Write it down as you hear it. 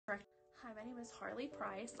Hi, my name is Harley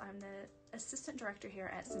Price. I'm the Assistant Director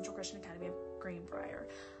here at Central Christian Academy of Greenbrier.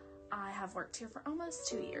 I have worked here for almost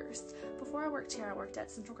 2 years. Before I worked here, I worked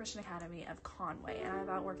at Central Christian Academy of Conway, and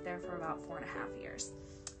I've worked there for about 4.5 years.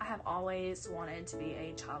 I have always wanted to be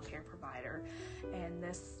a child care provider, and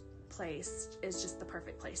this place is just the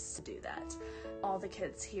perfect place to do that. All the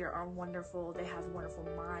kids here are wonderful. They have wonderful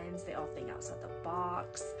minds. They all think outside the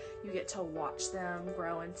box. You get to watch them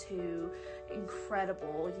grow into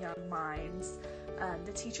incredible young minds.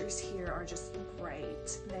 The teachers here are just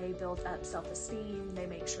great. They build up self-esteem. They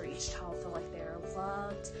make sure each child feels like they're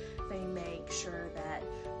loved. They make sure that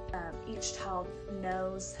each child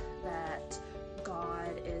knows that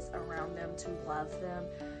God is around them to love them.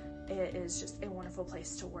 It is just a wonderful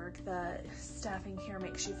place to work. The staffing here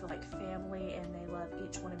makes you feel like family, and they love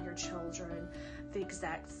each one of your children the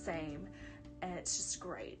exact same, and it's just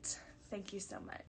great. Thank you so much.